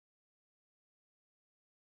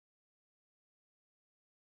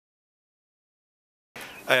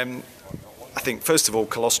I think first of all,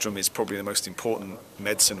 colostrum is probably the most important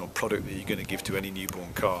medicine or product that you're going to give to any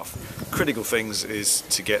newborn calf. Critical things is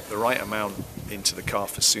to get the right amount into the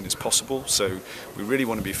calf as soon as possible. So we really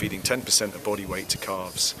want to be feeding 10% of body weight to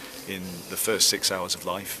calves in the first 6 hours of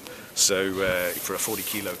life. So for a 40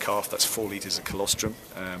 kilo calf, that's 4 litres of colostrum.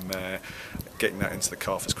 Getting that into the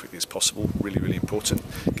calf as quickly as possible, really important.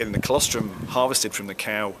 Getting the colostrum harvested from the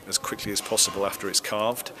cow as quickly as possible after it's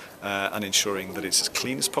calved, and ensuring that it's as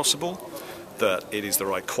clean as possible, that it is the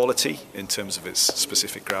right quality in terms of its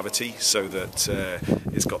specific gravity, so that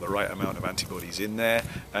it's got the right amount of antibodies in there,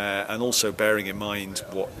 and also bearing in mind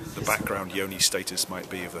what the background yoni status might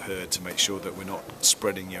be of the herd to make sure that we're not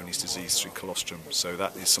spreading Johne's disease through colostrum. So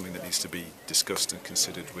that is something that needs to be discussed and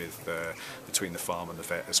considered with between the farm and the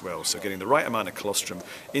vet as well. So getting the right amount of colostrum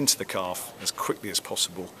into the calf as quickly as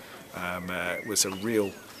possible was a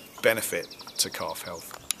real benefit to calf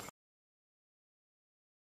health.